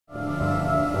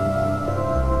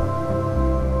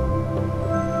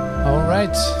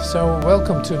Alright, so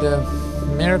welcome to the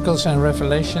Miracles and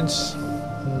Revelations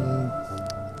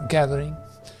gathering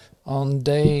on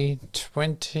day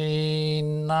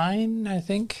 29, I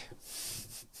think.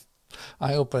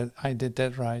 I hope I did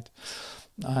that right.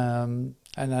 And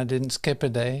I didn't skip a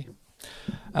day.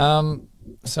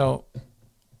 It's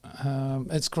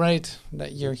great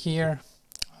that you're here.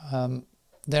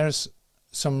 There's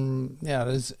some,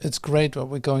 it's great what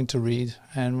we're going to read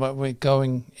and what we're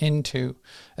going into.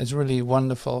 It's really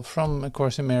wonderful. From A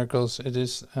Course in Miracles, it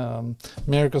is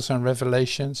Miracles and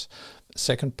Revelations,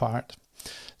 second part.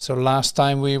 So last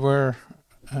time we were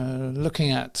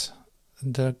looking at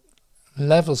the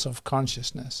levels of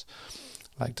consciousness,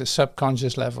 like the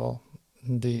subconscious level,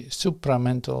 the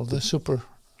supramental, the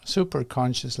super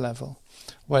conscious level,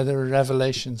 where the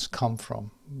revelations come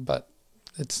from. But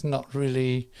it's not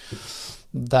really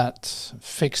that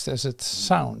fixed as it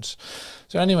sounds.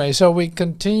 So anyway, so we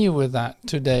continue with that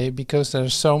today because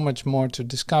there's so much more to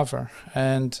discover.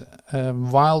 And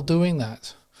while doing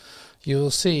that,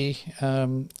 you'll see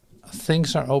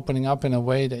things are opening up in a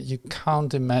way that you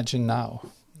can't imagine now.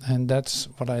 And that's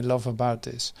what I love about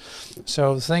this.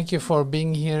 So thank you for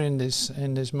being here in this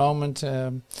moment.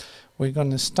 We're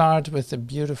going to start with a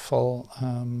beautiful,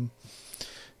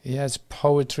 it's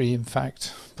poetry, in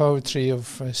fact, poetry of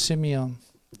Symeon.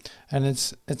 And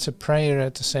it's a prayer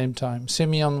at the same time.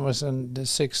 Symeon was in the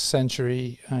 6th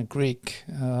century Greek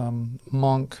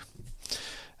monk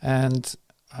and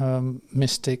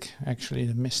mystic, actually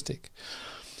the mystic.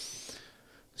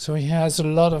 So he has a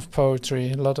lot of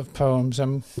poetry, a lot of poems.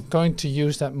 I'm going to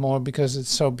use that more because it's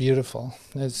so beautiful.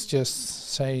 It's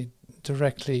just, say,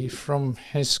 directly from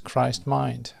his Christ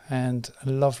mind and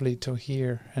lovely to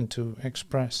hear and to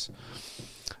express.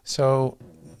 So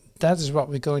that is what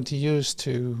we're going to use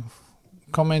to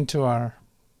come into our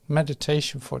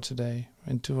meditation for today,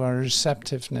 into our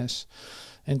receptiveness,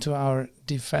 into our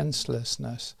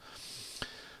defenselessness.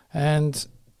 And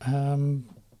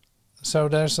so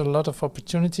there's a lot of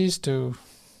opportunities to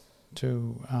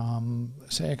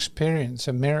say experience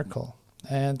a miracle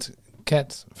and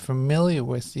get familiar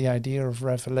with the idea of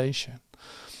revelation.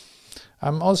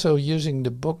 I'm also using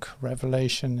the book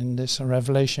Revelation in this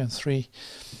Revelation 3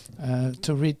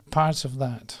 to read parts of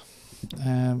that.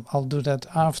 I'll do that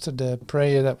after the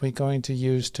prayer that we're going to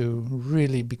use to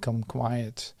really become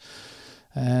quiet.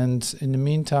 And in the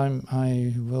meantime,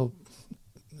 I will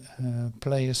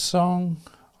play a song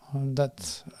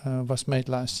that was made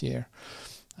last year,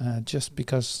 just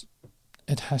because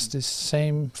it has this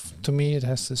same, to me, it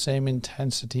has the same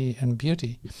intensity and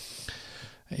beauty.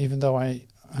 Even though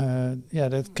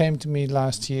that came to me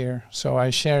last year, so I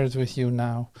share it with you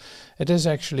now. It is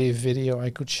actually a video. I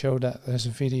could show that as a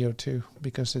video too,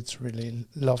 because it's really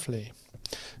lovely.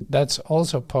 That's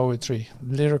also poetry,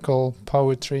 lyrical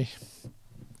poetry.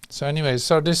 So anyway,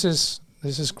 so this is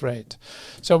great.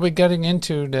 So we're getting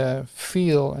into the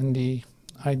feel and the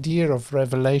idea of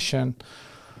revelation.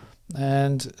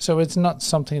 And so it's not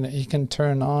something that you can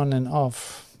turn on and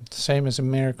off, same as a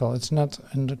miracle. It's not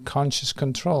under conscious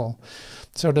control.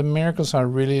 So the miracles are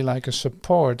really like a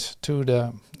support to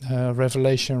the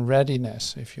revelation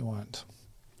readiness, if you want.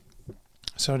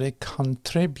 So they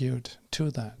contribute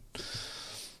to that.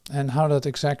 And how that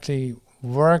exactly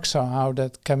works or how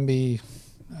that can be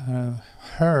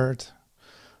heard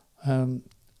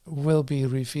will be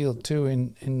revealed too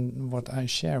in what I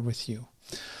share with you.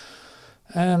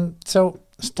 So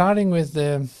starting with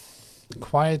the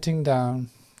quieting down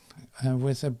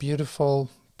with a beautiful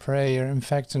prayer, in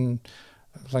fact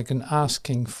like an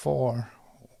asking for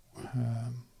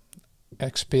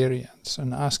experience,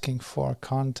 and asking for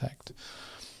contact.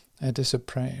 It is a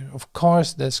prayer. Of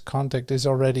course this contact is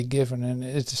already given and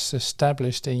it is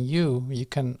established in you. You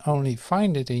can only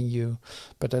find it in you,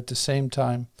 but at the same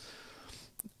time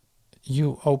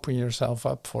you open yourself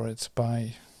up for it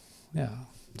by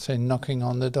say knocking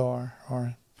on the door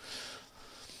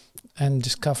and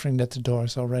discovering that the door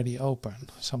is already open,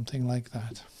 something like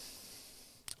that,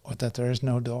 or that there is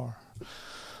no door.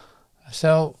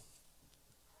 So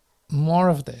more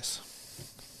of this.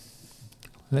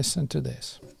 Listen to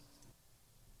this.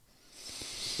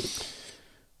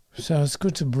 So it's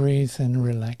good to breathe and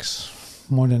relax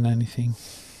more than anything.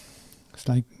 It's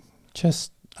like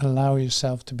just allow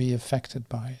yourself to be affected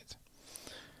by it.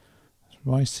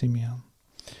 Why Symeon?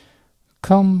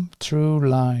 Come, true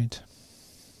light.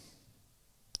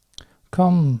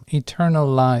 Come, eternal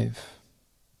life.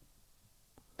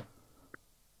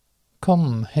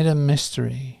 Come, hidden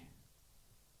mystery.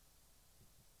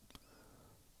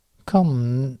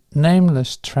 Come,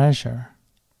 nameless treasure.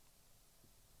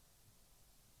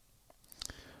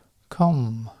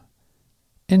 Come,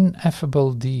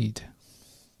 ineffable deed.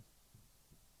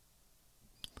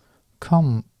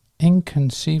 Come,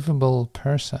 inconceivable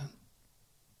person.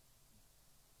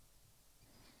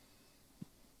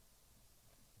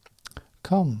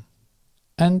 Come,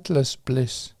 endless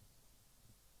bliss.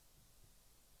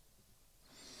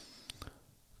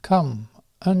 Come,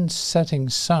 unsetting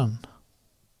sun.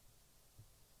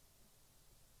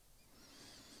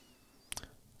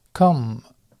 Come,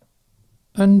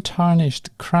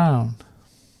 untarnished crown.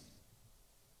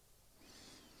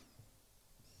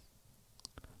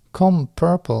 Come,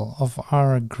 purple of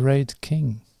our great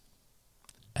King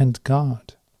and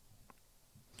God.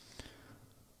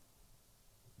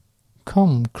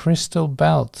 Come, crystal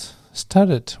belt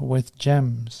studded with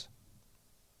gems.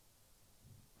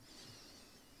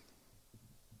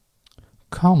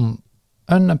 Come,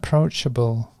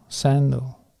 unapproachable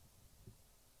sandal.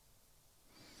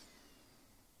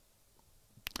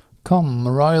 Come,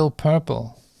 royal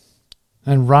purple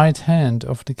and right hand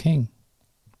of the King.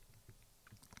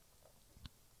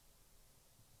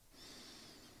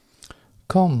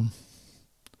 Come,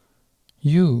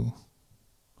 you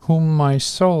whom my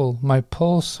soul, my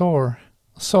poor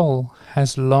soul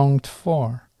has longed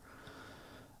for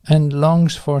and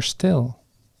longs for still.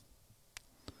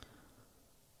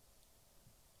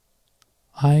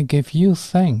 I give you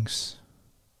thanks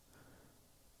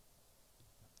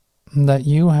that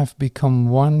you have become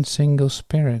one single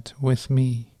spirit with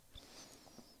me.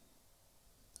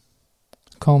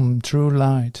 Come, true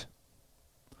light.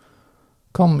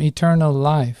 Come, eternal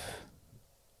life.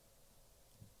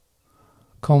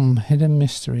 Come, hidden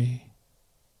mystery.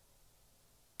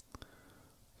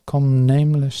 Come,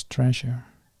 nameless treasure.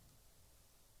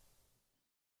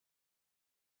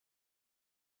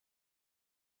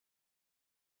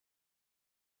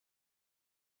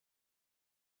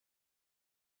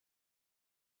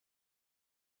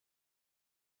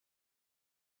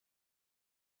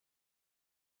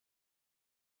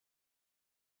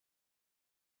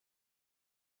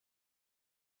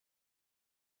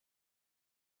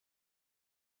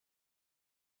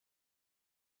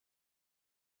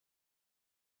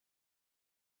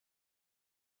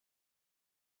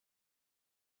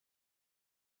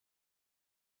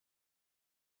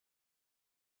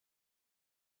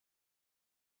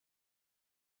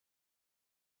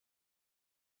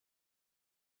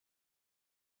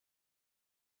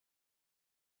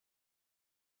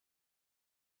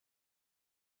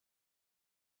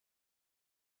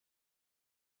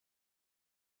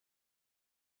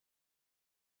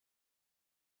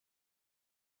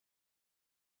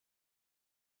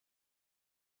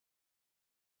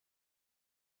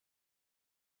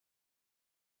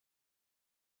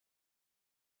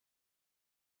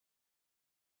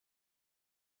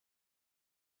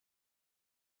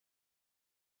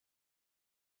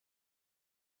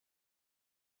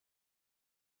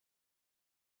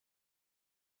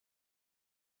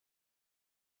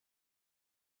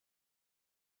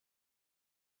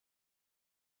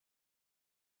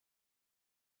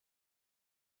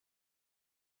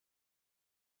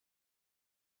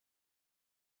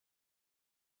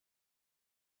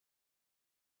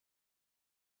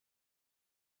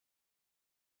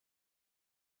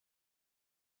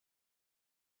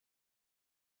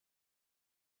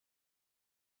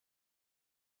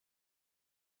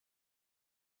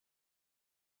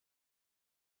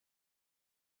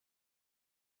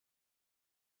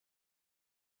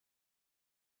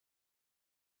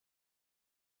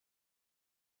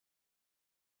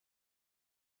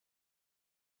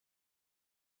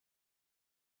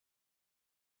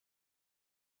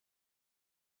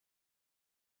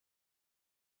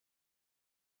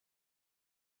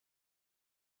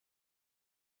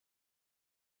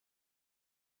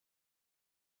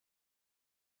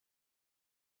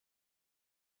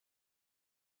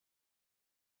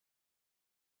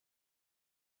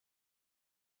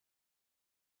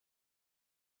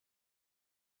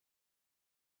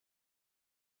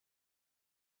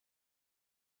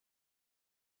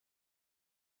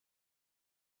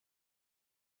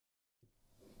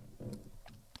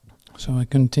 So I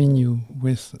continue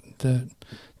with the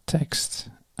text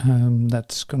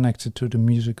that's connected to the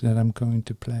music that I'm going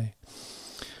to play.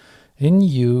 In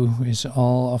you is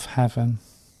all of heaven.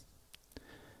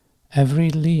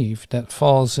 Every leaf that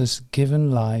falls is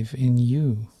given life in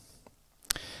you.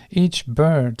 Each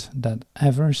bird that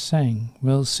ever sang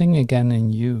will sing again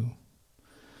in you.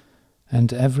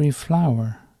 And every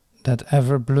flower that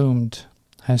ever bloomed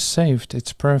has saved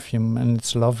its perfume and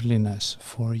its loveliness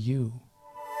for you.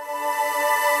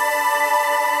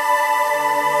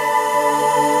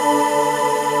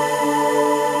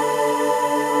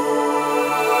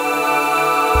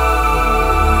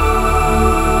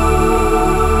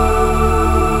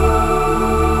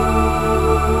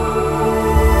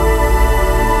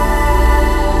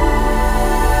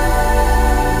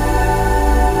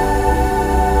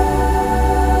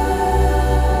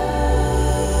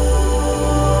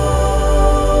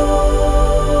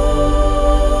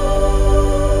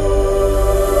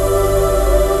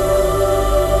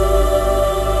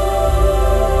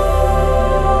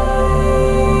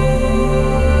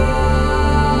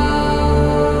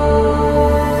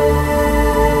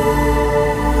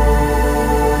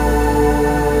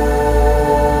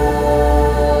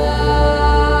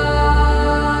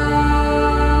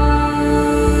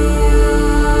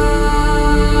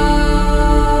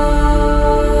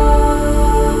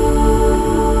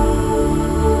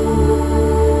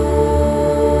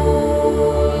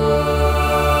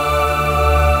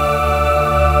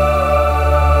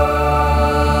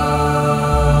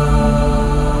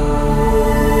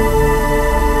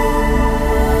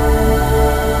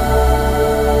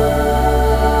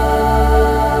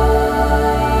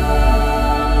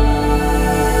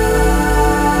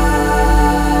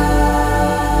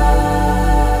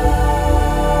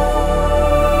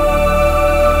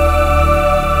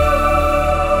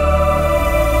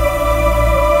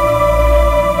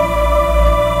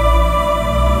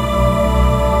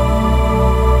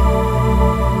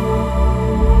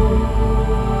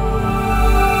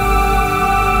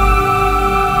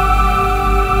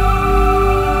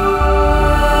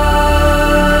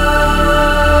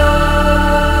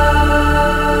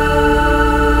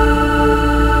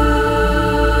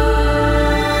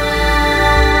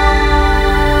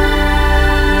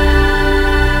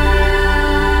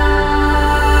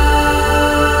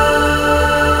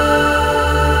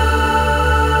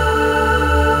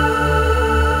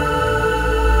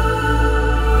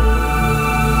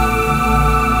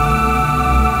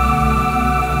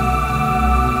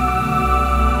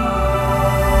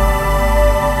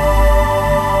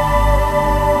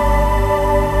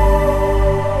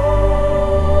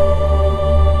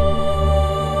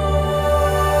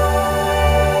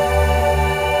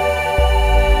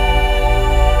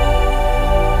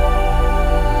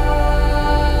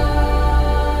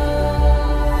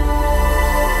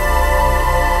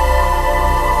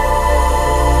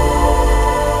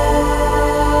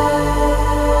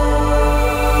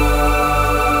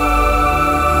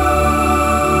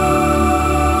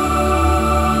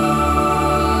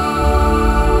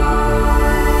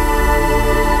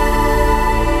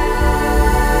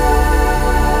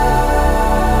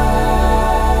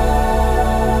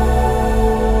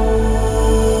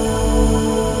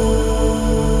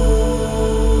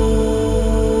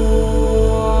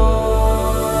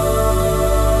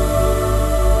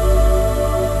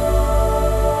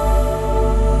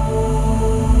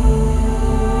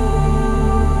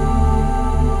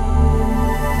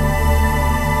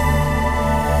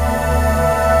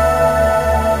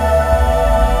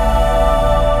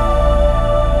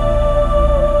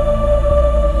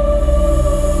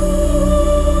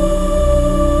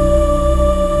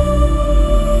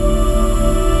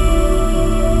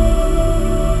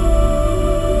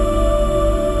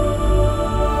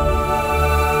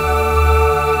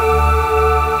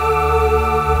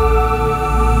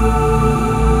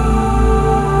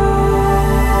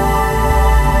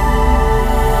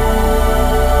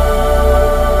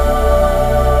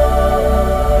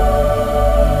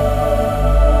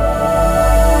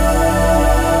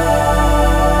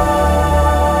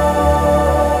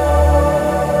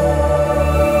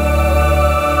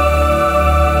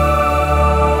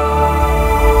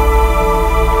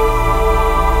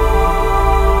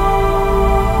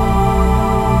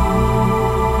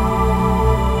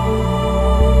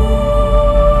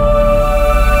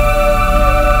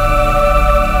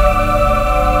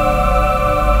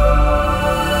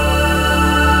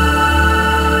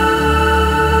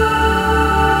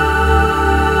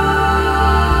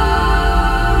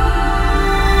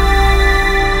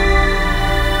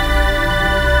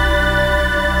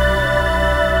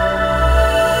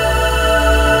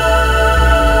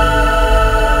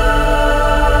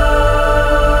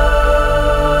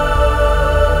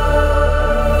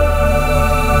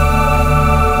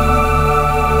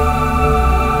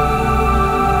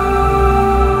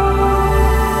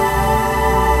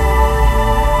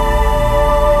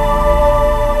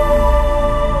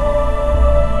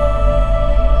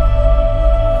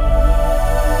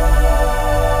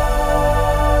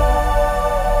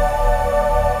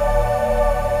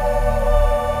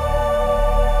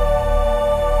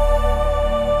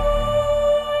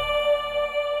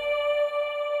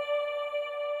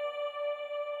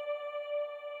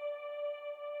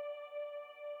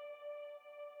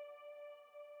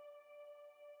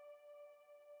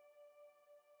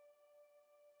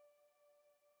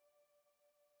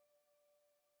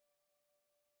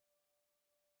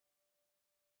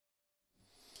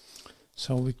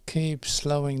 So we keep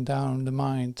slowing down the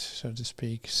mind, so to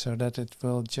speak, so that it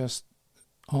will just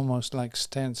almost like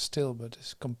stand still, but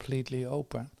is completely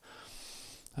open.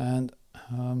 And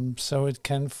so it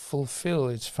can fulfill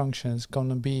its function. It's going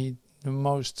to be the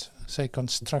most, say,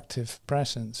 constructive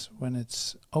presence when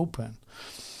it's open.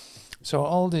 So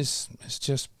all this is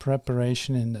just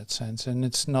preparation in that sense. And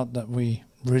it's not that we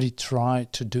really try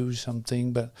to do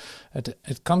something, but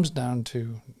it comes down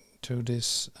to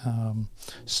this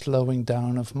slowing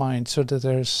down of mind, so that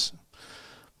there's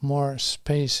more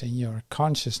space in your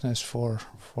consciousness for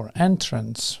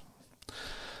entrance.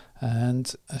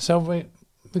 And so we're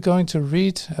going to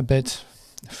read a bit,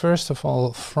 first of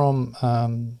all, from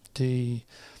the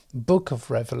book of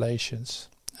Revelations.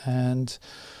 And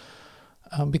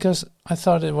because I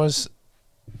thought it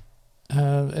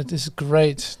is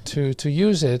great to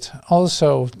use it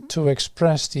also to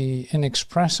express the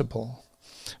inexpressible,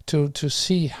 to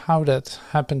see how that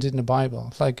happened in the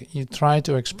Bible. Like, you try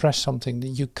to express something that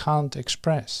you can't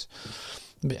express,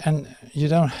 and you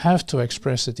don't have to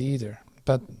express it either.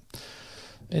 But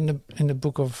in the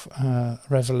book of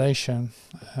Revelation,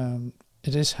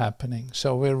 it is happening.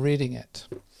 So we're reading it.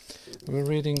 We're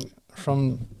reading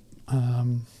from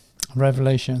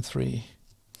Revelation 3.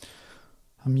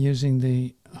 I'm using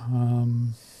the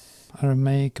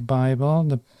Aramaic Bible,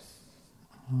 the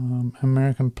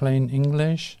American Plain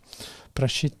English,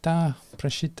 Peshitta,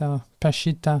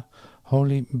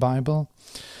 Holy Bible,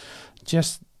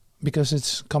 just because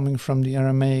it's coming from the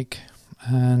Aramaic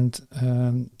and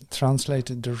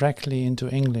translated directly into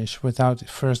English without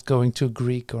first going to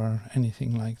Greek or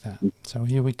anything like that. So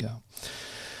here we go.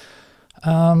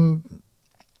 The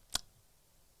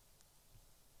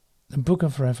book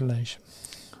of Revelation,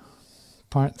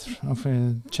 part of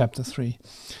chapter 3.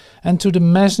 And to the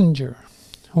messenger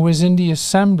who is in the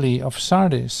assembly of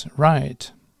Sardis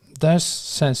write, thus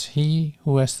says he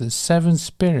who has the 7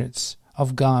 spirits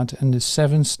of God and the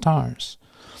 7 stars.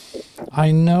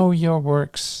 I know your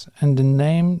works and the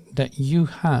name that you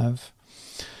have,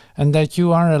 and that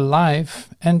you are alive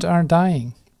and are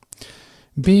dying.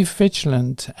 Be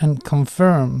vigilant and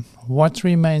confirm what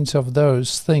remains of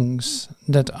those things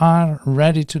that are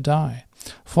ready to die,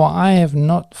 for I have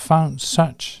not found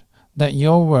such that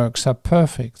your works are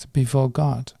perfect before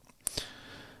God.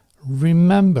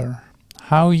 Remember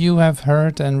how you have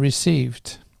heard and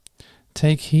received.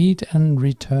 Take heed and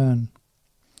return.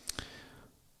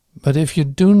 But if you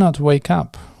do not wake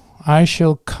up, I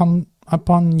shall come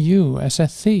upon you as a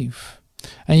thief,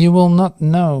 and you will not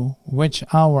know which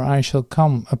hour I shall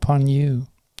come upon you.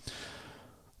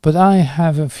 But I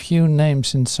have a few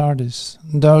names in Sardis,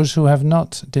 those who have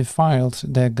not defiled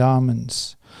their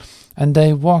garments, and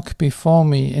they walk before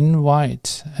me in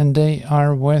white, and they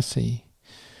are worthy.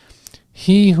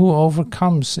 He who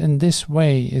overcomes in this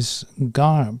way is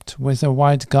garbed with a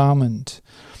white garment,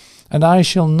 and I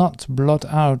shall not blot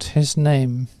out his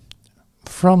name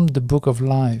from the book of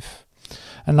life,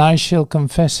 and I shall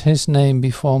confess his name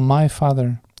before my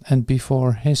Father and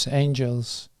before his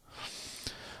angels.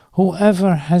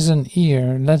 Whoever has an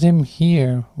ear, let him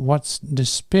hear what the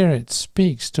Spirit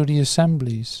speaks to the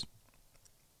assemblies.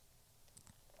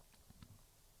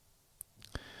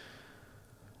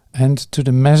 And to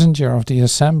the messenger of the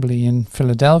assembly in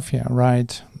Philadelphia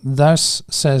write, thus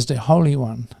says the Holy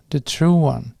One, the true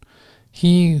One,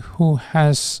 he who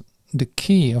has the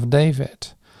key of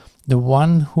David, the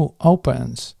one who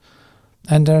opens,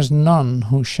 and there is none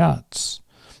who shuts,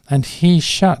 and he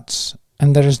shuts,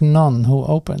 and there is none who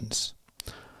opens.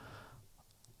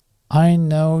 I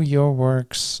know your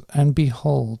works, and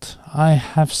behold, I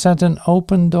have set an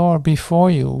open door before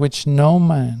you, which no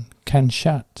man can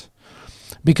shut.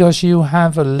 Because you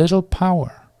have a little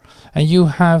power, and you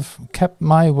have kept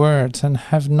my words, and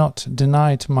have not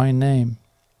denied my name.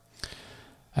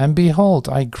 And behold,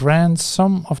 I grant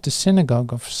some of the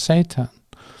synagogue of Satan,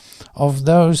 of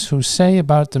those who say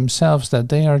about themselves that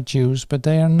they are Jews, but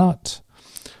they are not,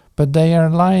 but they are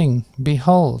lying.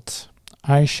 Behold,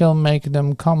 I shall make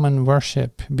them come and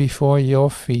worship before your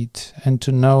feet, and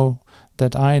to know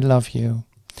that I love you.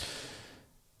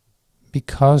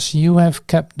 Because you have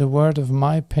kept the word of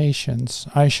my patience,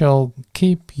 I shall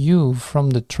keep you from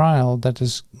the trial that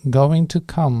is going to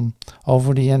come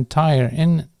over the entire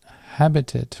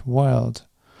inhabited world,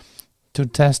 to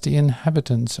test the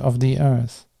inhabitants of the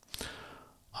earth.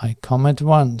 I come at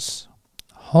once.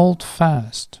 Hold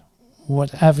fast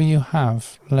whatever you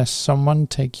have, lest someone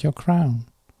take your crown.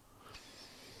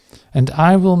 And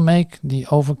I will make the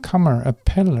overcomer a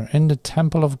pillar in the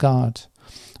temple of God,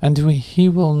 and he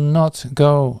will not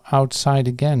go outside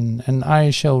again, and I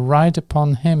shall write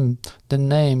upon him the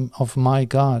name of my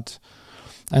God,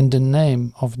 and the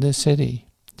name of the city,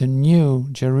 the new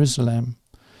Jerusalem,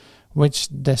 which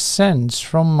descends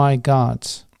from my God,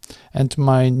 and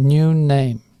my new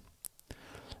name.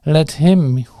 Let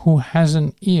him who has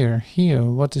an ear hear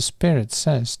what the Spirit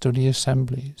says to the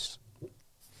assemblies.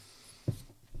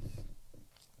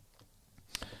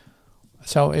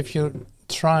 So if you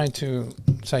try to,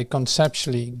 say,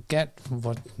 conceptually get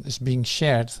what is being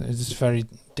shared, it is very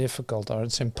difficult, or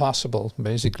it's impossible,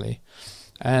 basically.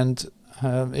 And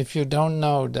if you don't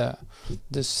know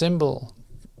the symbol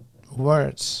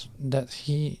words that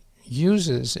he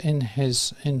uses in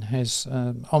his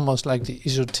almost like the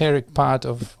esoteric part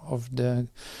of the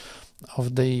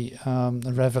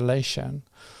revelation,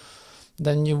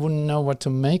 then you wouldn't know what to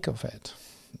make of it.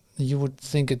 You would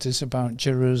think it is about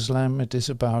Jerusalem, it is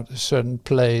about a certain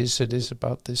place, it is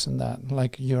about this and that.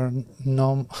 Like your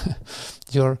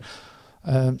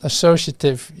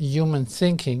associative human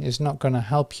thinking is not going to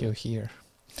help you here.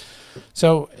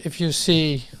 So if you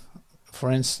see,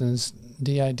 for instance,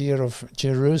 the idea of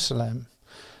Jerusalem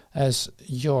as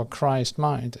your Christ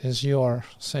mind, as your,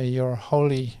 say, your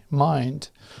holy mind,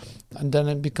 and then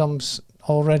it becomes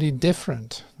already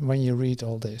different when you read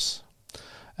all this.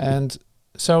 And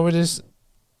so it is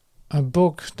a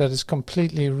book that is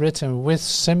completely written with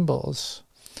symbols,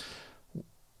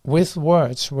 with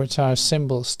words which are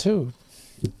symbols too.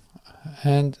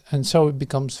 And so it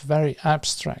becomes very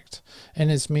abstract in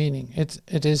its meaning.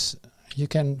 It is, you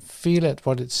can feel it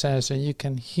what it says, and you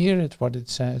can hear it what it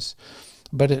says,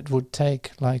 but it would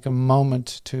take like a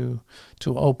moment to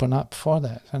open up for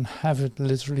that and have it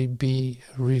literally be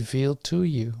revealed to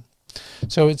you.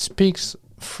 So it speaks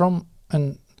from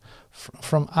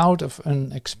out of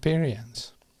an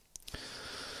experience.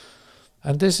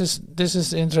 And this is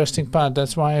the interesting part.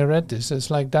 That's why I read this.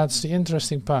 It's like that's the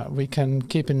interesting part we can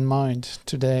keep in mind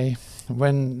today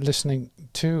when listening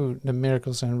to the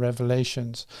miracles and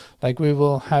revelations. Like we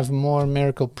will have more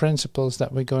miracle principles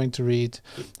that we're going to read,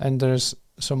 and there's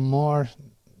some more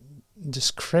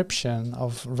description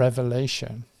of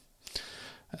revelation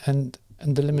and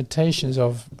the limitations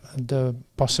of the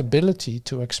possibility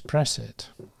to express it.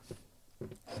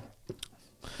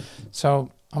 So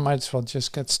I might as well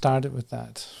just get started with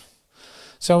that.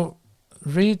 So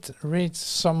read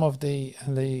some of the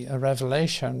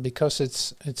revelation, because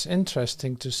it's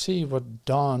interesting to see what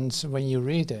dawns when you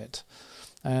read it,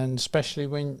 and especially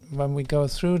when we go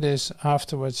through this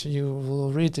afterwards, you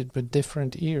will read it with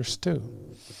different ears too.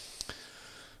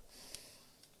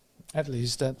 At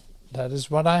least that is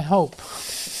what I hope.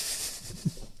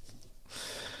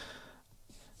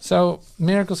 So,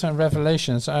 Miracles and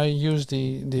Revelations, I use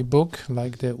the book,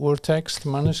 like the Urtext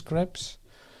Manuscripts.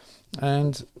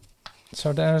 And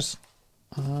so there's,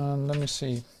 let me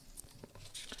see,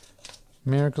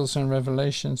 Miracles and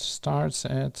Revelations starts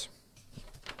at,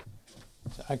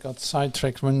 I got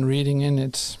sidetracked when reading in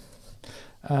it.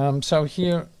 So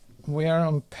here we are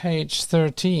on page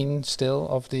 13 still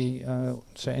of the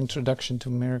Introduction to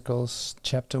Miracles,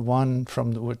 chapter 1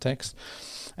 from the Urtext.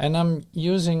 And I'm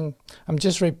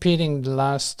just repeating the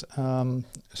last,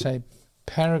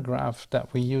 paragraph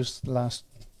that we used last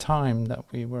time that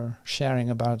we were sharing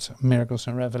about miracles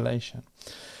and revelation.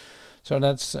 So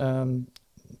that's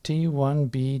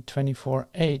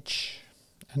T1B24H,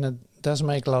 and it does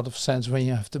make a lot of sense when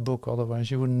you have the book,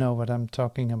 otherwise you wouldn't know what I'm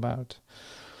talking about.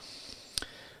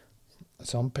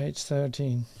 It's on page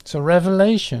 13. So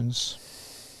revelations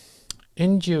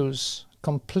induce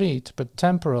complete but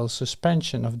temporal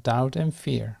suspension of doubt and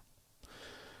fear.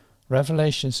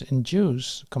 Revelations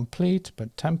induce complete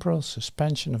but temporal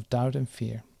suspension of doubt and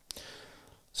fear.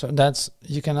 So that's,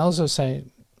 you can also say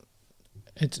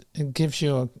it gives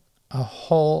you a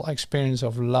whole experience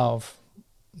of love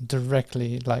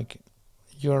directly, like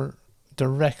you're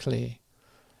directly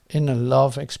in a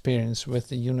love experience with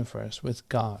the universe, with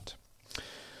God.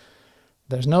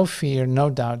 There's no fear, no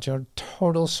doubt, you're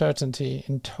total certainty.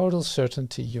 In total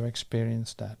certainty you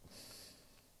experience that.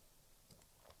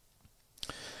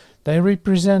 They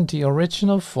represent the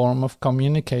original form of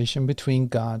communication between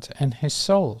God and his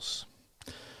souls.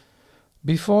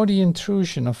 Before the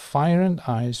intrusion of fire and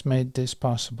ice made this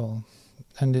possible,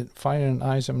 and the fire and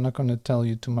ice I'm not going to tell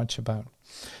you too much about,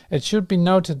 it should be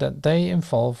noted that they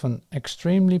involve an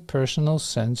extremely personal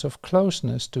sense of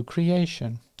closeness to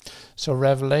creation. So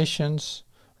revelations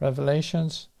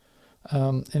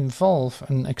involve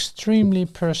an extremely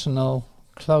personal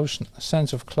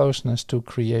sense of closeness to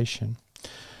creation,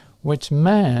 which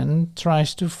man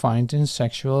tries to find in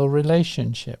sexual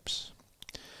relationships.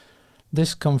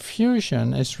 This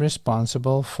confusion is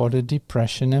responsible for the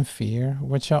depression and fear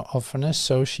which are often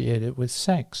associated with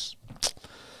sex.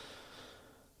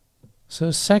 So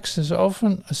sex is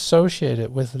often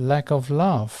associated with lack of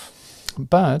love,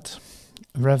 but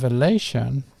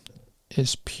revelation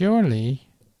is purely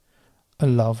a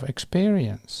love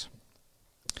experience.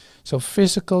 So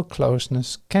physical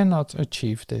closeness cannot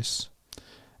achieve this.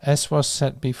 As was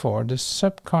said before, the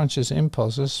subconscious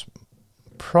impulses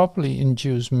properly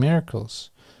induce miracles,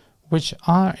 which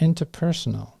are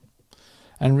interpersonal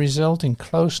and result in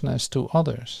closeness to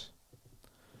others.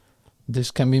 This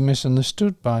can be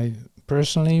misunderstood by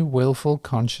personally willful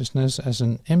consciousness as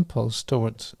an impulse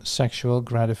towards sexual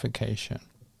gratification.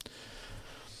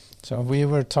 So we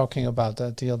were talking about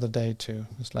that the other day too.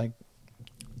 It's like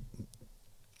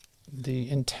the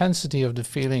intensity of the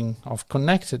feeling of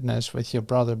connectedness with your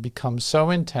brother becomes so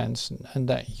intense, and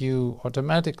that you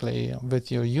automatically,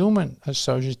 with your human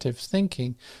associative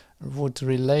thinking, would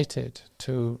relate it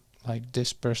to, like,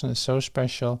 this person is so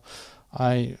special,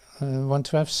 I want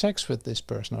to have sex with this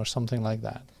person, or something like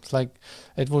that. It's like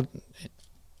it would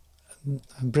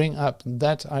bring up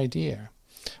that idea,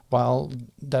 while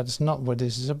that's not what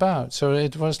this is about. So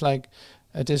it was like,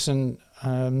 it is a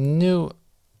new,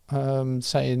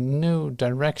 say, a new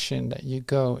direction that you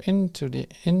go into the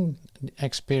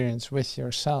experience with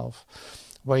yourself,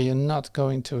 where you're not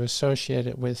going to associate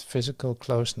it with physical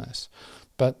closeness,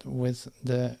 but with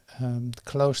the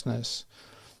closeness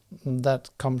that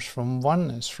comes from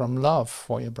oneness, from love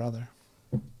for your brother.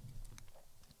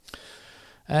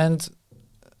 And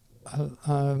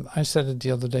I said it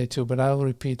the other day too, but I'll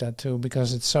repeat that too,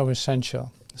 because it's so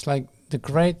essential. It's like the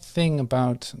great thing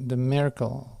about the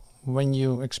miracle, when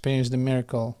you experience the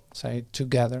miracle, say,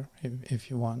 together, if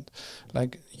you want,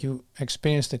 like you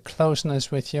experience the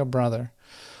closeness with your brother,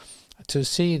 to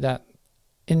see that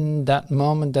in that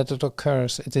moment that it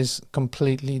occurs, it is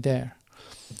completely there.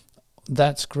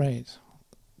 That's great.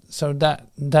 So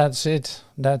that's it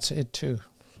too.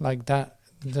 Like that,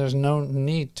 there's no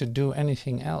need to do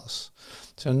anything else.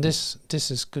 So this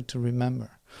is good to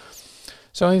remember.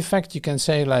 So in fact, you can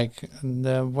say, like,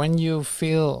 when you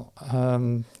feel,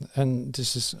 and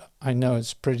this is, I know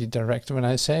it's pretty direct when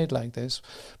I say it like this,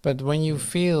 but when you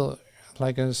feel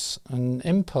like an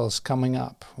impulse coming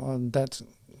up, that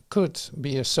could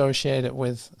be associated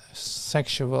with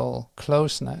sexual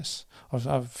closeness,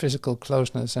 of physical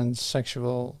closeness and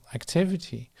sexual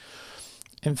activity.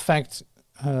 In fact,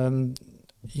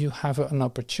 you have an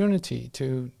opportunity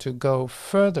to go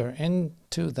further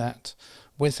into that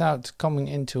without coming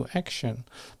into action,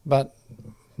 but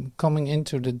coming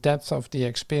into the depth of the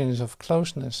experience of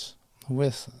closeness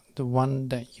with the one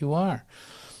that you are,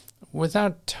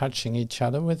 without touching each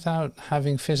other, without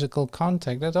having physical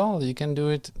contact at all. You can do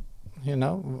it, you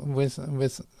know,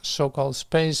 with so-called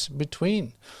space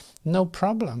between. No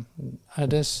problem.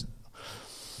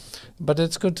 But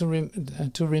it's good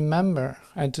to remember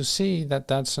and to see that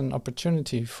that's an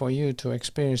opportunity for you to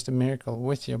experience the miracle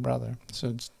with your brother.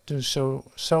 So to so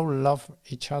love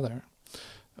each other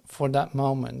for that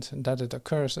moment that it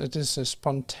occurs. It is a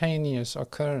spontaneous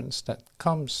occurrence that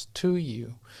comes to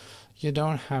you. You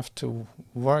don't have to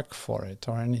work for it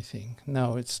or anything.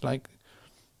 No, it's like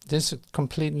this is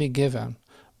completely given,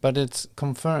 but it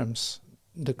confirms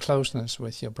the closeness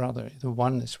with your brother, the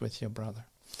oneness with your brother,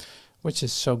 which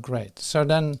is so great. So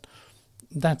then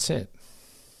that's it,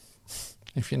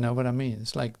 if you know what I mean.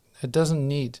 It's like it doesn't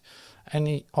need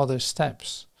any other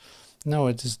steps. No,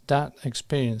 it is that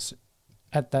experience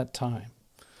at that time.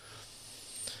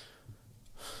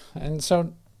 And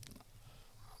so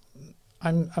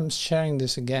I'm sharing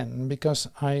this again because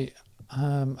I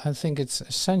think it's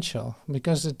essential,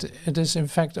 because it is in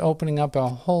fact opening up a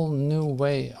whole new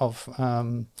way of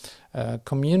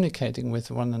communicating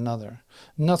with one another,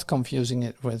 not confusing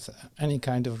it with any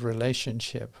kind of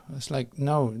relationship. It's like,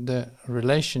 no, the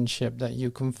relationship that you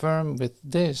confirm with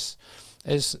this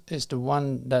is the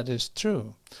one that is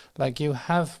true. Like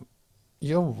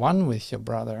you're one with your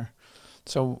brother.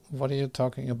 So what are you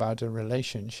talking about, a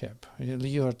relationship?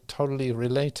 You're totally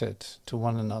related to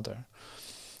one another.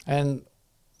 And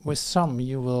with some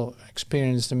you will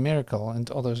experience the miracle and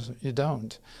others you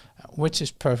don't, which is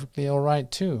perfectly all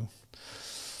right too.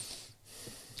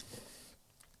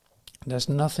 There's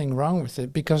nothing wrong with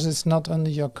it, because it's not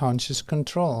under your conscious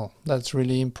control. That's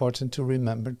really important to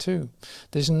remember too.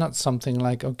 This is not something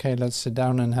like, okay, let's sit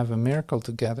down and have a miracle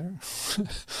together.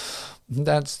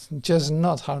 That's just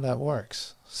not how that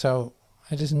works. So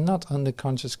it is not under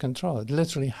conscious control. It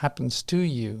literally happens to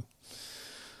you.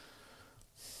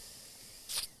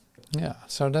 Yeah,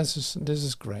 so this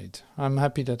is great. I'm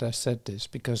happy that I said this,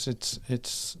 because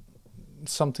it's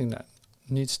something that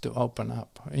needs to open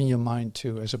up in your mind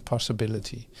too as a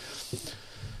possibility.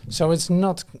 So it's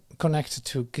not connected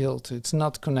to guilt, it's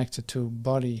not connected to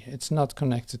body, it's not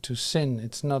connected to sin,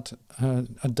 it's not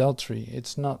adultery,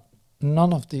 it's not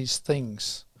none of these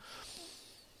things.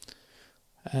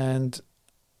 And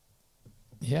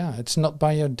yeah, it's not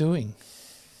by your doing.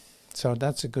 So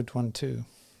that's a good one too.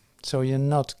 So you're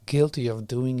not guilty of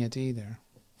doing it either.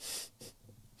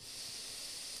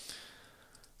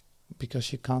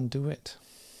 Because you can't do it.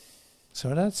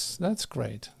 So that's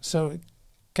great. So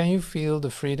can you feel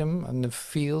the freedom and the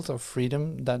field of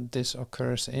freedom that this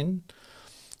occurs in?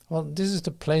 Well, this is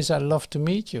the place I love to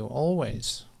meet you,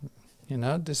 always. You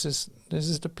know, this is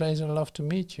the place I love to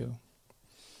meet you.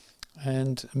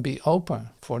 And be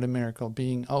open for the miracle,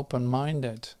 being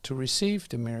open-minded to receive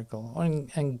the miracle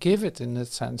and give it in a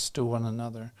sense to one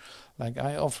another. Like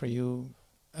I offer you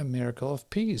a miracle of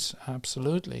peace,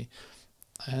 absolutely.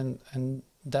 And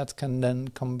that can then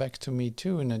come back to me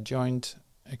too in a joint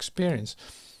experience.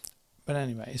 But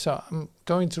anyway, so I'm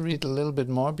going to read a little bit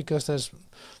more because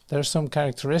there's some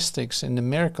characteristics in the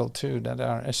miracle too that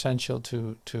are essential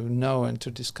to know and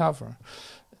to discover.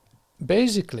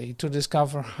 Basically, to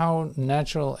discover how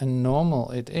natural and normal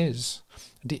it is.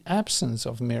 The absence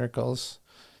of miracles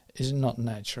is not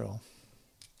natural.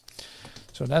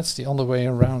 So that's the other way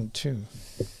around too.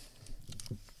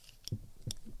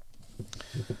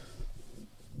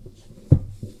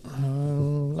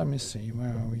 Let me see, where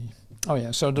are we? Oh yeah,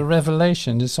 so the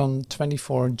revelation is on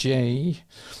 24J.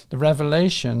 The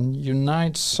revelation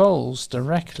unites souls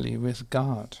directly with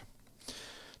God.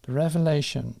 The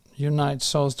revelation unites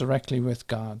souls directly with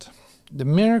God. The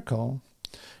miracle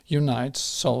unites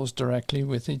souls directly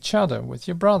with each other, with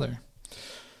your brother.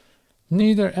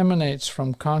 Neither emanates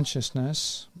from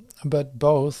consciousness, but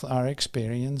both are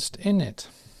experienced in it.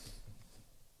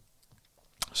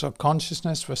 So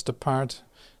consciousness was the part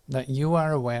that you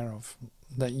are aware of,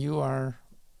 that you are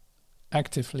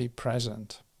actively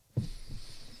present.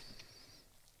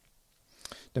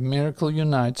 The miracle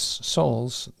unites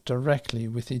souls directly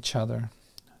with each other.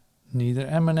 Neither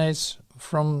emanates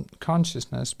from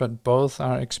consciousness, but both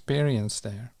are experienced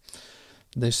there.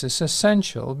 This is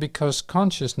essential because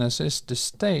consciousness is the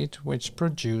state which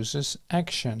produces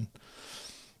action.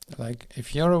 Like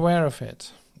if you're aware of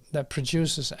it, that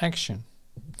produces action.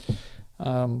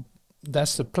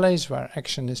 That's the place where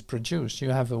action is produced.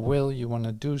 You have a will, you want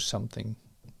to do something,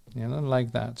 you know,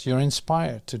 like that. You're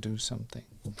inspired to do something.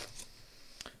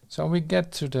 So we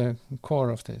get to the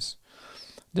core of this.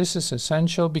 This is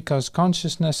essential because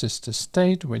consciousness is the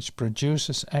state which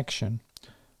produces action,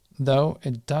 though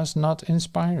it does not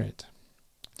inspire it.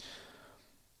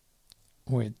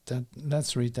 Wait,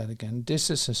 let's read that again. This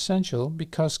is essential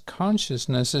because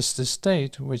consciousness is the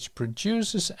state which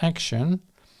produces action,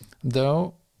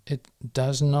 though it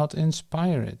does not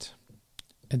inspire it.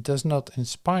 It does not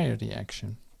inspire the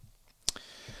action.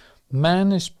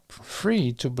 Man is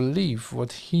free to believe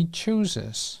what he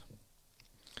chooses.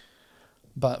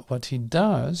 But what he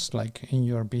does, like in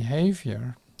your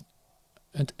behavior,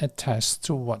 it attests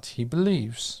to what he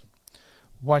believes.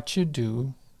 What you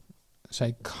do,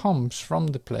 say, comes from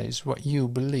the place what you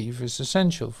believe is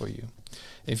essential for you.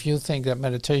 If you think that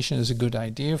meditation is a good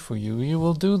idea for you, you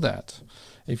will do that.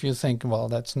 If you think, well,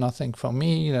 that's nothing for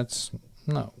me,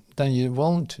 no, then you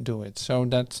won't do it. So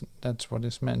that's what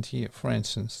is meant here. For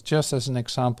instance, just as an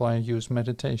example, I use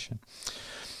meditation.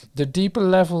 The deeper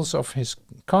levels of his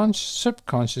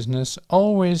subconsciousness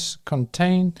always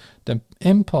contain the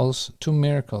impulse to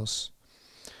miracles.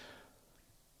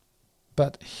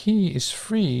 But he is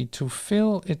free to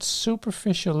fill its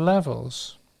superficial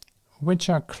levels, which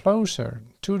are closer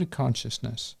to the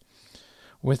consciousness,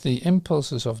 with the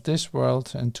impulses of this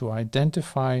world and to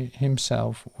identify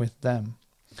himself with them.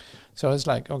 So it's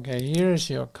like, okay, here is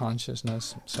your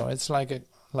consciousness. So it's like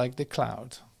the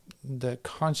cloud, the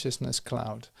consciousness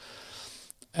cloud.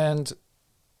 And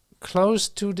close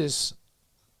to this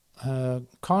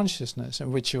consciousness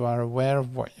in which you are aware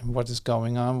of what is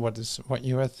going on, what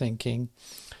you are thinking,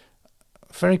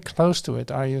 very close to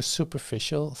it are your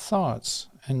superficial thoughts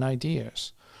and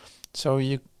ideas. So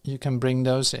you can bring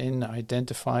those in,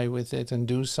 identify with it, and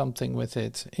do something with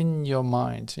it in your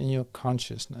mind, in your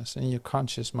consciousness, in your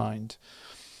conscious mind.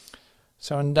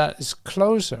 So, and that is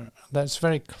closer, that's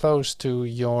very close to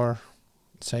your,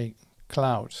 say,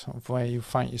 cloud, of where you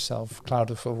find yourself,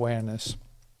 cloud of awareness.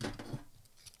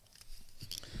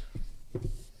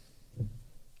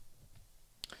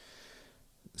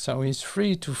 So he's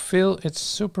free to fill its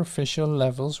superficial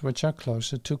levels, which are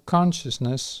closer to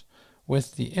consciousness,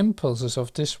 with the impulses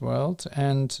of this world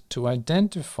and to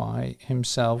identify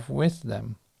himself with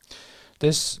them.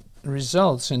 This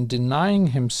results in denying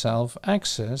himself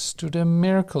access to the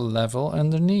miracle level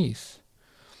underneath.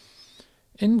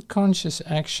 In conscious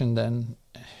action, then,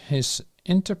 his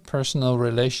interpersonal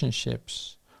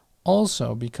relationships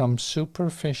also become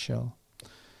superficial,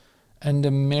 and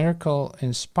the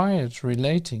miracle-inspired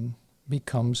relating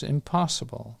becomes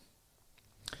impossible.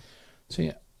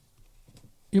 So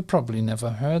you probably never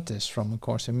heard this from A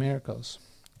Course in Miracles.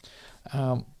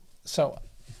 So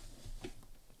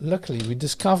luckily we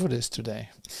discovered this today.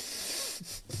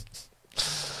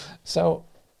 So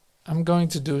I'm going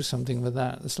to do something with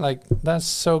that. It's like, that's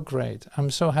so great.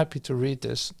 I'm so happy to read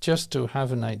this, just to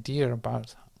have an idea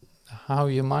about how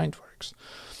your mind works.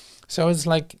 So it's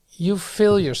like you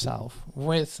fill yourself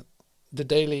with the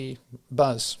daily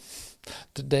buzz,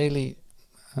 the daily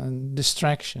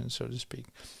distraction, so to speak.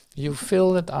 You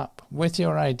fill it up with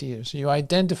your ideas. You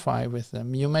identify with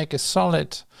them. You make a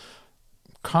solid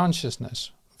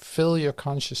consciousness. Fill your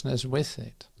consciousness with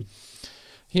it.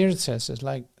 Here it says, it's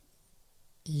like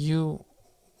you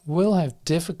will have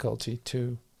difficulty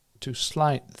to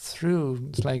slide through.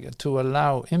 It's like to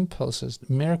allow impulses,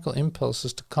 miracle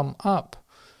impulses, to come up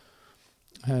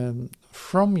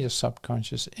from your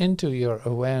subconscious into your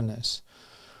awareness,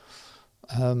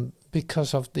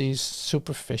 because of these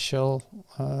superficial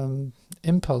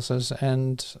impulses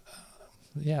and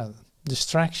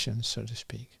distractions, so to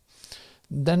speak.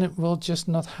 Then it will just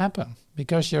not happen,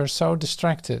 because you're so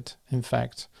distracted, in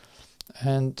fact,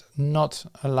 and not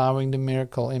allowing the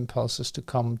miracle impulses to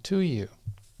come to you.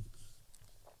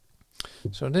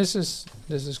 So this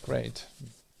is great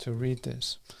to read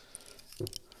this.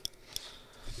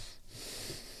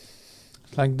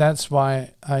 Like, that's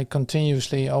why I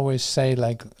continuously always say,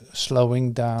 like,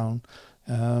 slowing down,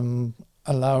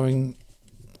 allowing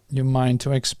your mind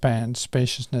to expand,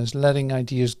 spaciousness, letting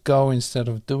ideas go instead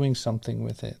of doing something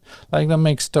with it. Like, that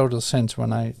makes total sense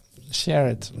when I share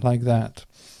it like that,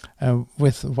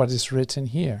 with what is written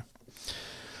here.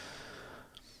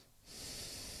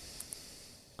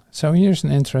 So here's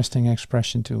an interesting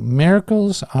expression too.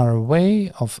 Miracles are a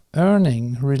way of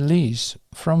earning release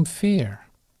from fear.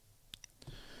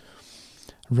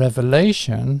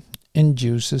 Revelation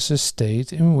induces a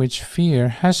state in which fear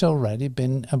has already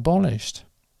been abolished.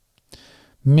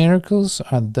 Miracles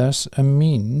are thus a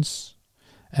means,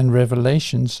 and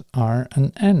revelations are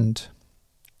an end.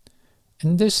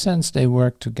 In this sense, they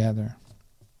work together.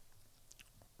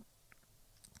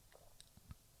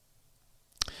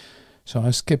 So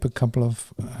I skip a couple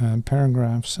of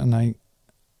paragraphs and I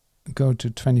go to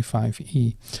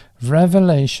 25e.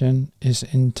 Revelation is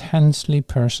intensely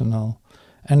personal,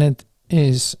 and it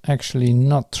is actually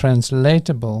not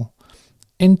translatable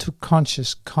into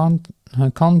conscious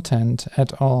content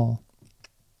at all.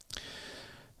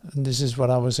 And this is what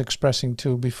I was expressing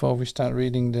too before we start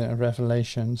reading the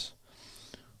Revelations.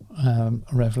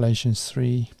 Revelations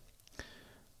 3.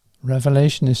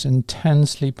 Revelation is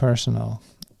intensely personal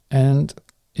and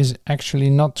is actually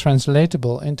not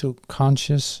translatable into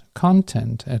conscious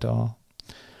content at all.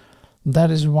 That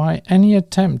is why any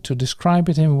attempt to describe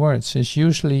it in words is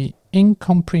usually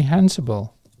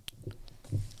incomprehensible.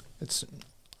 It's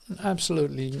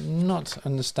absolutely not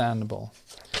understandable.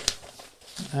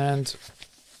 And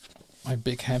my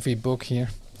big heavy book here.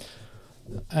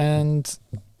 And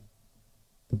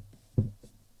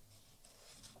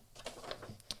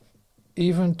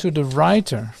even to the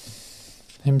writer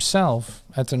himself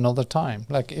at another time.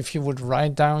 Like, if you would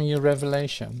write down your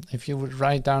revelation, if you would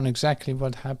write down exactly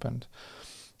what happened,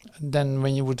 then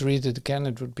when you would read it again,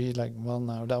 it would be like, well,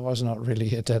 no, that was not really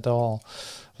it at all.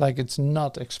 Like, it's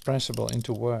not expressible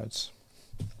into words.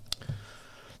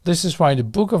 This is why the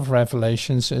book of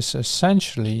Revelations is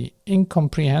essentially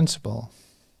incomprehensible.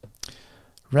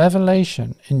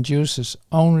 Revelation induces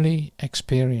only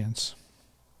experience.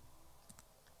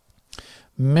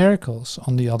 Miracles,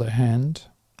 on the other hand,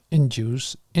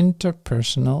 induce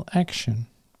interpersonal action.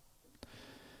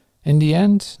 In the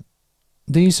end,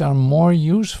 these are more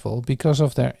useful because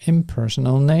of their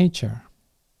impersonal nature.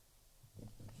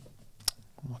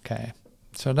 Okay,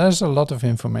 so there's a lot of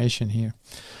information here.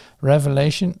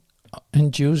 Revelation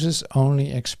induces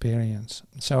only experience.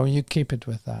 So you keep it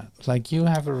with that. Like, you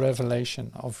have a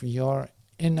revelation of your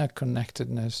inner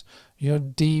connectedness, your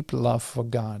deep love for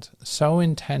God, so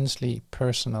intensely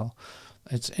personal,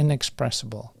 it's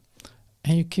inexpressible.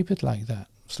 And you keep it like that.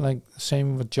 It's like the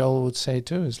same what Joel would say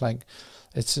too. It's like,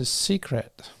 it's a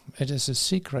secret. It is a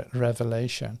secret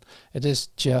revelation. It is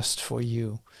just for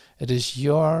you. It is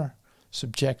your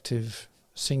subjective,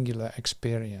 singular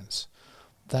experience.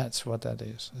 That's what that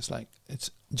is. It's like, it's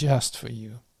just for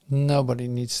you. Nobody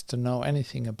needs to know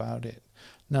anything about it.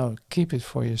 No, keep it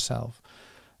for yourself.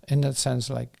 in that sense,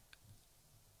 like,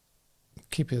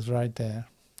 keep it right there.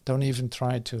 Don't even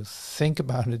try to think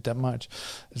about it that much.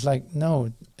 It's like,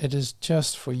 no, it is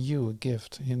just for you a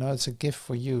gift. You know, it's a gift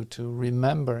for you to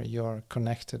remember your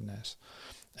connectedness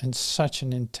in such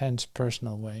an intense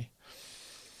personal way.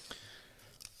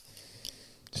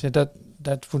 So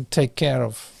that would take care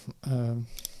of,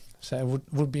 so it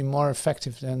would be more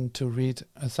effective than to read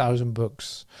 1,000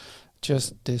 books.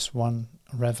 Just this one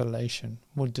revelation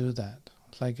would do that.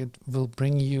 Like, it will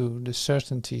bring you the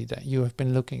certainty that you have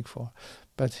been looking for.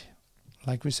 But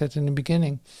like we said in the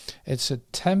beginning, it's a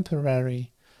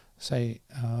temporary, say,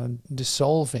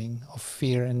 dissolving of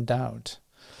fear and doubt.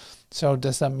 So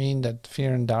does that mean that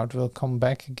fear and doubt will come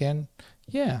back again?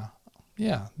 Yeah,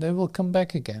 they will come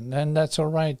back again, and that's all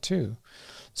right too.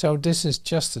 So this is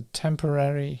just a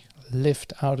temporary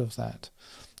lift out of that.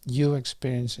 You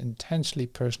experience intensely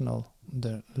personal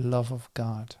the love of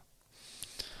God.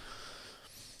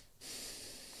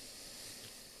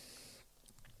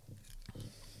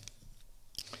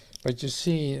 But you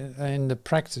see, in the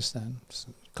practice then,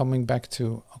 coming back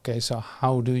to, okay, so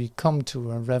how do you come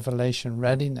to a revelation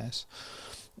readiness?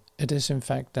 It is in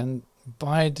fact then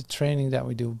by the training that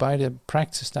we do, by the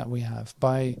practice that we have,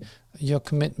 by your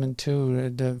commitment to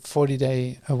the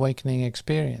 40-day awakening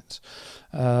experience.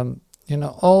 You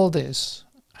know, all this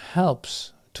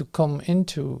helps to come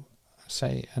into,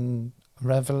 say, a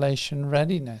revelation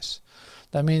readiness.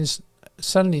 That means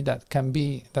suddenly that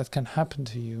can happen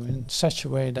to you in such a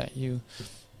way that you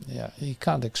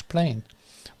can't explain,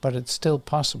 but it's still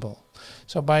possible.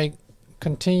 So by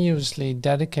continuously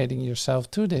dedicating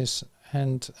yourself to this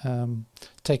and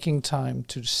taking time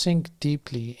to sink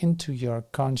deeply into your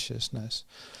consciousness,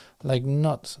 like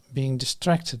not being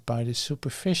distracted by the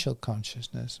superficial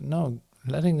consciousness, no,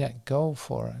 letting that go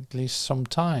for at least some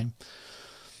time,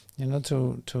 you know,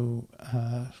 to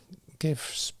give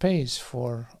space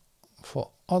for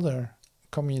other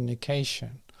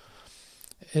communication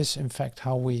is in fact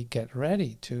how we get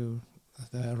ready to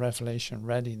the revelation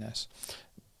readiness.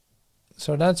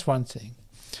 So that's one thing.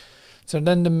 So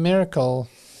then the miracle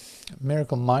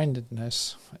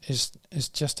mindedness is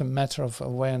just a matter of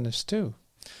awareness too,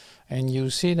 and you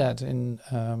see that in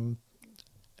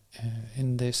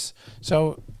this.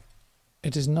 So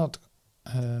it is not.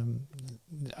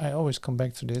 I always come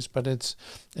back to this, but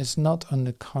it's not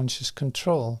under conscious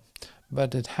control,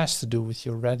 but it has to do with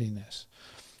your readiness.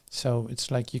 So it's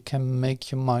like you can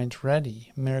make your mind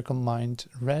ready, miracle mind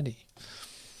ready.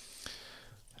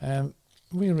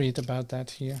 We read about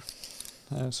that here.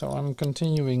 So I'm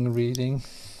continuing reading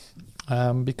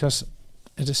because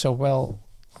it is so well,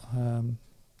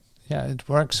 it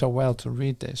works so well to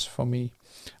read this for me.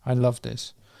 I love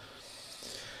this.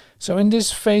 So in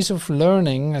this phase of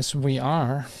learning, as we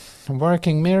are,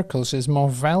 working miracles is more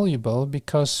valuable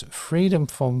because freedom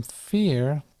from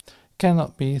fear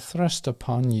cannot be thrust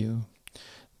upon you.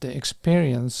 The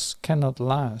experience cannot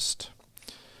last.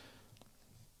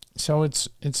 So it's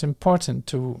important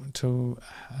to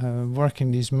work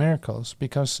in these miracles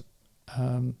because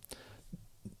the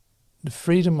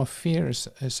freedom of fear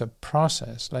is a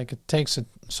process. Like it takes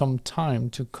some time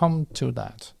to come to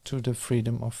that, to the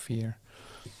freedom of fear.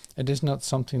 It is not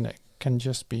something that can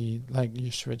just be like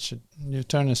you switch it, you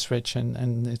turn a switch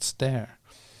and it's there.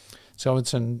 So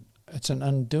it's an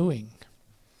undoing.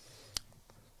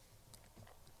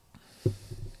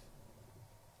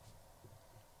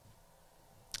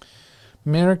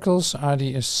 Miracles are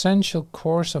the essential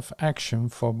course of action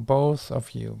for both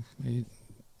of you.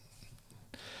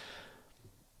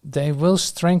 They will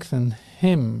strengthen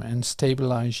him and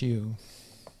stabilize you.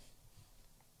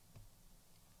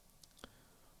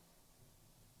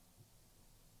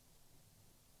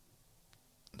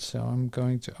 So I'm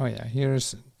going to,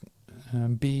 here's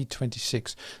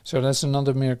B26. So that's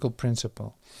another miracle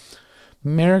principle.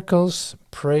 Miracles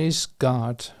praise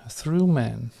God through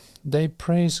men. They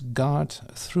praise God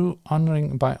through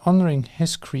by honoring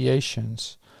His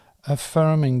creations,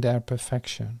 affirming their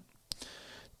perfection.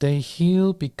 They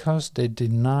heal because they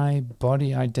deny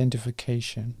body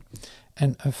identification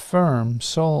and affirm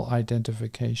soul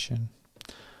identification.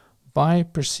 By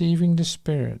perceiving the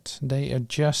spirit, they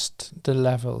adjust the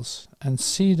levels and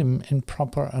see them in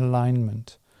proper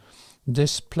alignment.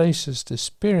 This places the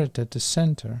spirit at the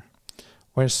center,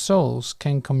 where souls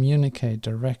can communicate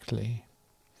directly.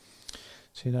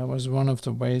 See, that was one of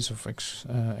the ways of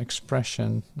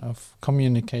expression, of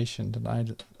communication that I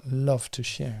love to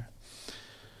share.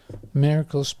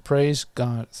 Miracles praise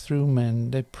God through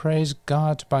men. They praise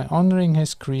God by honoring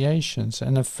His creations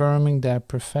and affirming their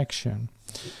perfection.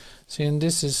 See, and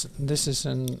this is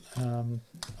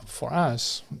for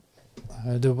us,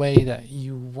 the way that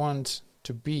you want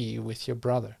to be with your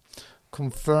brother,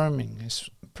 confirming his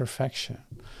perfection,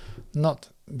 not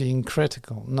being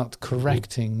critical, not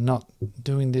correcting, not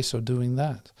doing this or doing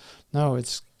that. No,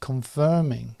 it's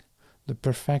confirming the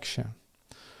perfection.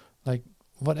 Like,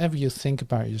 whatever you think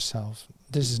about yourself,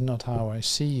 this is not how I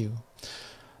see you.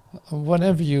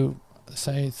 Whatever you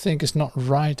think is not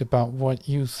right about what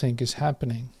you think is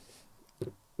happening,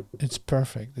 it's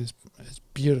perfect, it's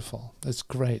beautiful, it's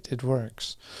great, it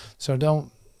works. So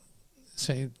don't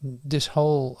say this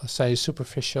whole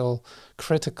superficial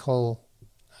critical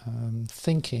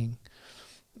thinking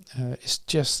is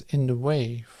just in the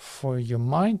way for your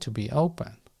mind to be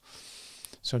open.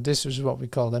 So this is what we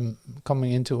call them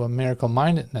coming into a miracle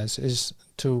mindedness, is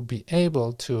to be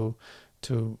able to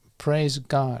praise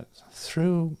God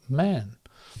through man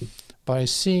by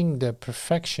seeing the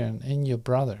perfection in your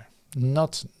brother,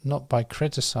 not by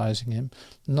criticizing him,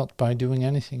 not by doing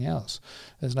anything else.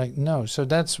 It's like, no. So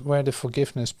that's where the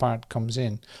forgiveness part comes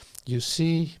in.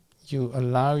 You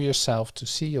allow yourself to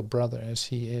see your brother as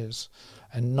he is,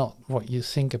 and not what you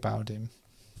think about him.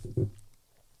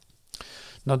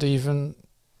 Not even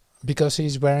because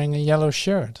he's wearing a yellow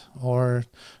shirt, or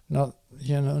not,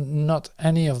 not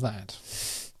any of that.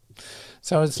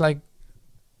 So it's like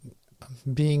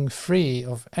being free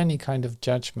of any kind of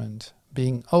judgment,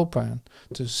 being open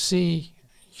to see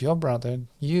your brother,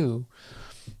 you,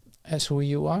 as who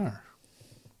you are.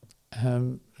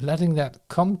 Letting that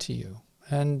come to you,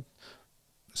 and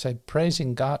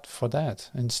praising God for that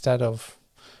instead of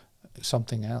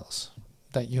something else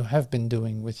that you have been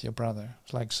doing with your brother.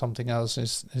 It's like something else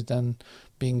is then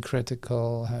being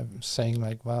critical, saying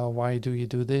like, well, why do you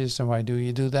do this and why do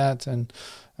you do that? And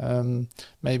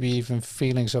maybe even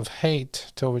feelings of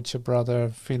hate towards your brother,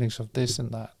 feelings of this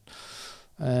and that.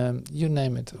 You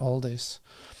name it, all this.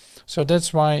 So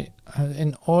that's why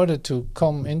in order to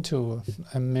come into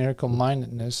a miracle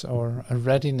mindedness or a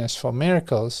readiness for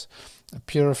miracles, a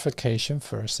purification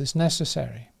first is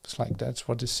necessary. It's like that's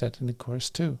what is said in the Course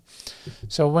too.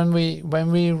 So when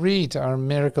we read our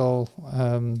miracle,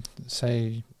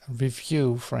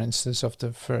 review, for instance, of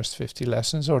the first 50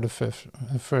 lessons or the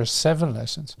first 7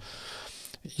 lessons,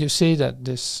 you see that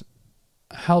this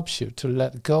helps you to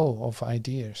let go of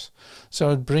ideas. So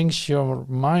it brings your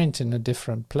mind in a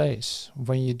different place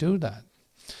when you do that.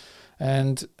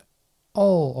 And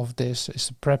all of this is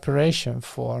a preparation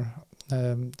for,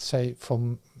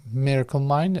 for miracle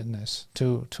mindedness,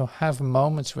 to have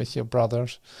moments with your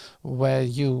brothers where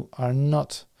you are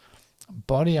not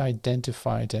body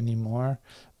identified anymore,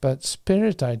 but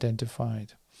spirit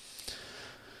identified.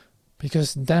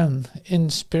 Because then in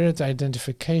spirit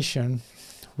identification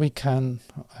we can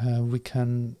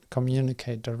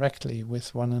communicate directly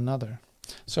with one another.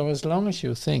 So as long as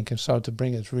you think, and so to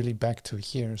bring it really back to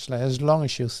here, as long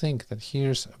as you think that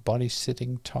here's a body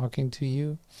sitting talking to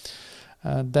you,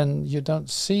 then you don't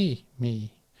see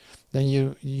me. Then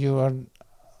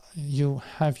you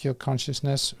have your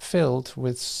consciousness filled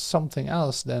with something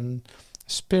else than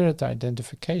spirit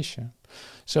identification.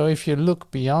 So if you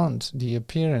look beyond the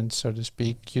appearance, so to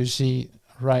speak, you see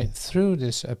right through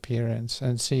this appearance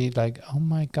and see like, oh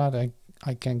my God,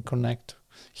 I can connect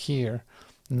here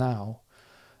now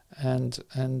and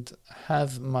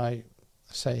have my,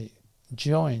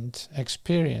 joint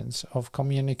experience of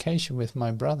communication with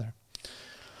my brother.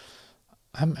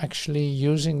 I'm actually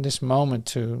using this moment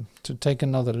to take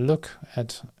another look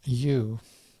at you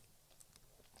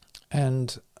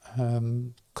and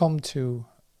come to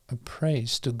a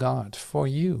praise to God for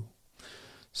you.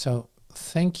 So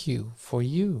thank you for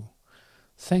you.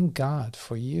 Thank God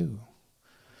for you.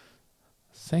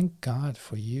 Thank God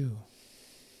for you.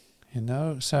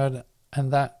 So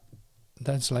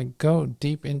that's like, go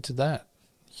deep into that.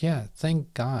 Yeah,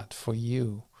 thank God for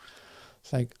you.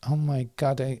 It's like, oh my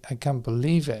God, I can't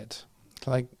believe it.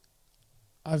 Like,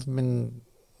 I've been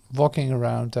walking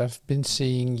around, I've been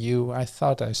seeing you, I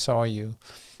thought I saw you,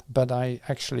 but I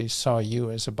actually saw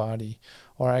you as a body,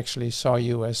 or actually saw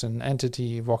you as an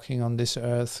entity walking on this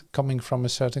earth, coming from a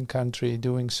certain country,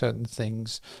 doing certain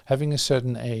things, having a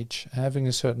certain age, having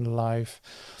a certain life,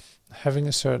 having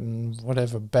a certain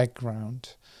whatever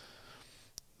background.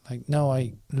 Like, no,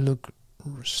 I look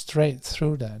straight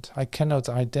through that. I cannot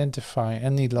identify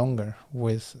any longer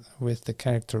with the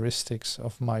characteristics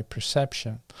of my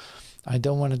perception. I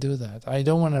don't want to do that. I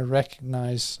don't want to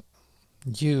recognize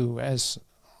you as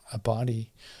a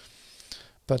body,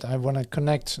 but I want to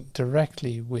connect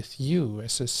directly with you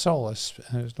as a soul, as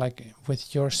like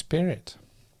with your spirit.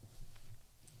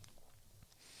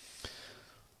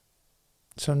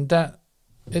 So that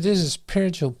it is a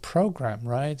spiritual program,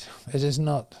 right? It is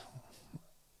not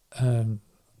um,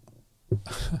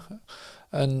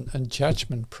 a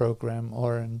judgment program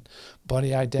or a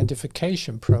body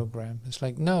identification program. It's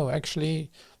like, no,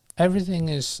 actually everything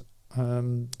is,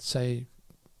 say,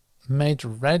 made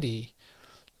ready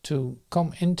to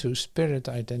come into spirit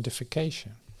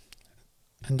identification.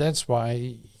 And that's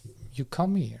why you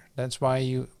come here. That's why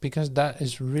you, because that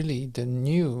is really the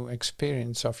new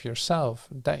experience of yourself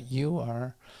that you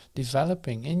are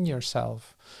developing in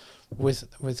yourself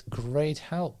with great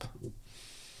help.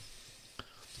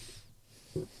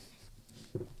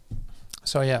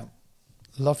 So yeah,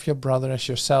 love your brother as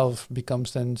yourself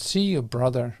becomes then see your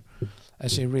brother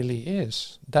as he really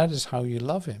is. That is how you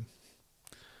love him.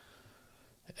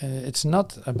 It's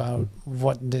not about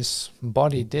what this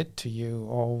body did to you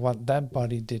or what that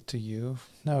body did to you.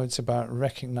 No, it's about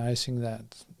recognizing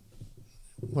that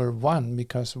we're one,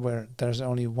 because there's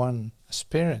only one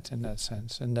spirit in that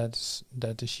sense, and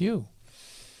that is you.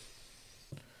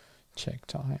 Check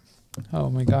time. Oh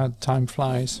my God, time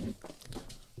flies.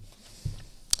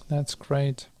 That's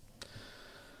great.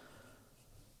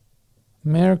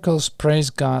 Miracles praise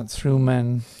God through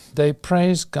men. They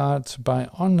praise God by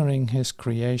honoring His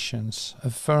creations,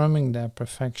 affirming their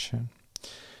perfection.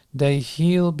 They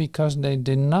heal because they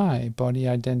deny body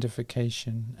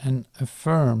identification and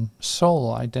affirm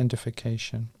soul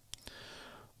identification.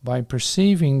 By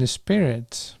perceiving the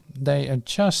spirit, they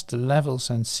adjust the levels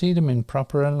and see them in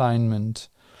proper alignment.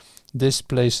 This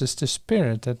places the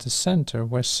spirit at the center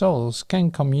where souls can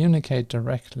communicate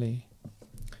directly.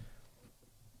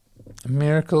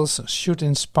 Miracles should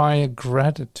inspire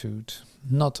gratitude,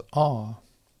 not awe.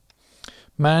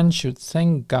 Man should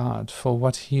thank God for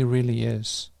what He really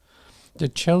is. The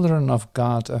children of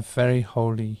God are very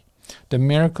holy. The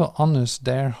miracle honors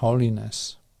their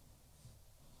holiness.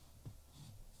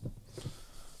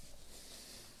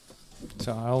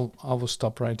 So I will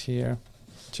stop right here,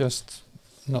 just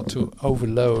not to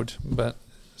overload, but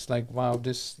it's like, wow,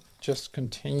 this just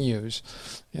continues.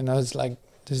 You know, it's like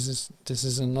this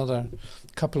is another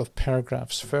couple of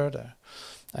paragraphs further,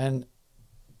 and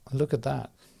look at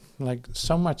that. Like,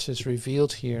 so much is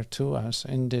revealed here to us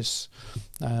in this.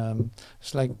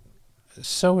 It's like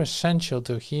so essential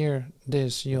to hear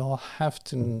this. You'll have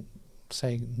to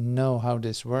know how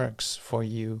this works for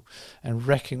you and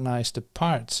recognize the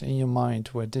parts in your mind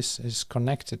where this is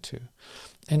connected to,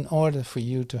 in order for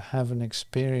you to have an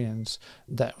experience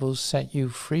that will set you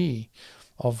free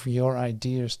of your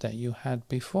ideas that you had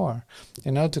before.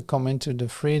 You know, to come into the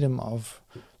freedom of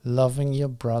loving your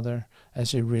brother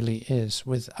as he really is,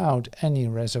 without any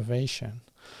reservation,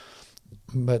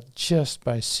 but just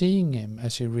by seeing him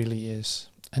as he really is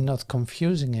and not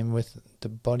confusing him with the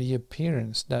body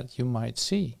appearance that you might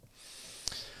see.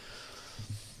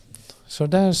 So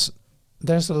there's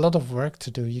a lot of work to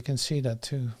do. You can see that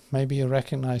too. Maybe you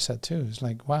recognize that too. It's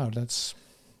like, wow, that's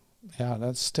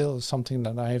still something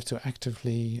that I have to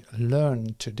actively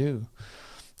learn to do.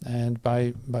 And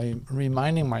by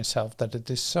reminding myself that it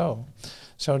is so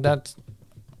that,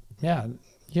 yeah,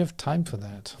 you have time for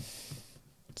that.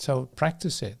 So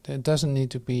practice it. It doesn't need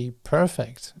to be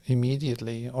perfect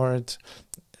immediately, or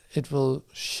it will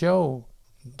show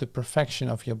the perfection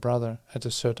of your brother at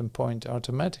a certain point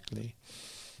automatically.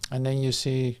 And then you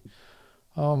see,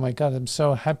 oh my God, I'm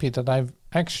so happy that I've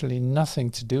actually nothing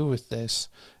to do with this.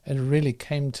 It really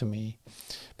came to me.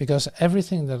 Because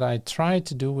everything that I try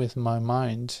to do with my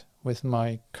mind, with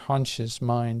my conscious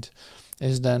mind,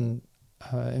 is then,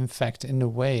 in fact, in the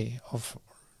way of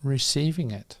receiving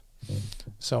it.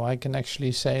 So I can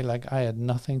actually say, like, I had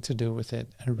nothing to do with it.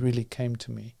 It really came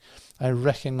to me. I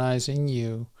recognize in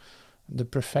you the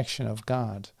perfection of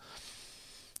God.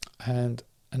 And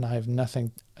I have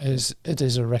nothing. It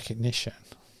is a recognition.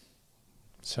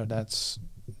 So that's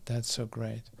so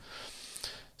great.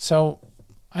 So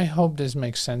I hope this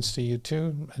makes sense to you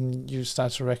too, and you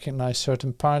start to recognize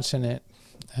certain parts in it,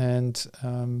 and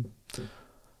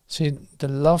see the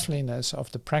loveliness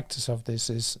of the practice of this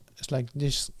is like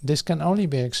this can only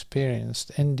be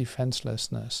experienced in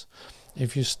defenselessness.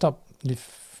 If you stop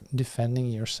defending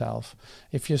yourself,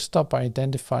 if you stop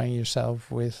identifying yourself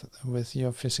with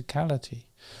your physicality,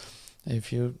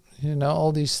 if you know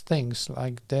all these things,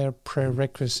 like they're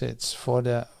prerequisites for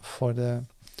the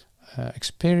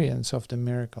experience of the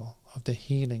miracle, of the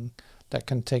healing that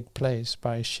can take place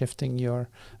by shifting your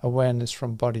awareness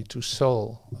from body to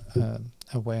soul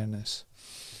awareness.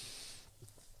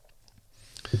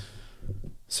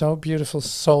 So, beautiful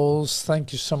souls,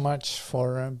 thank you so much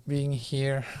for being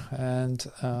here, and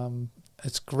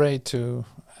it's great to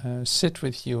sit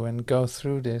with you and go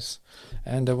through this,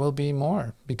 and there will be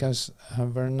more, because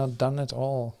we're not done at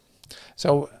all.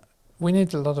 So we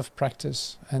need a lot of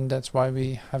practice, and that's why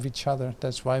we have each other.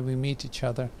 That's why we meet each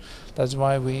other. That's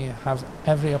why we have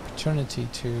every opportunity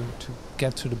to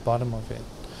get to the bottom of it.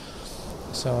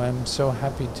 So I'm so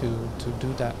happy to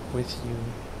do that with you,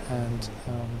 and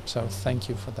so thank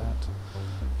you for that,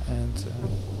 and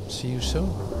see you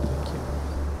soon. Thank you.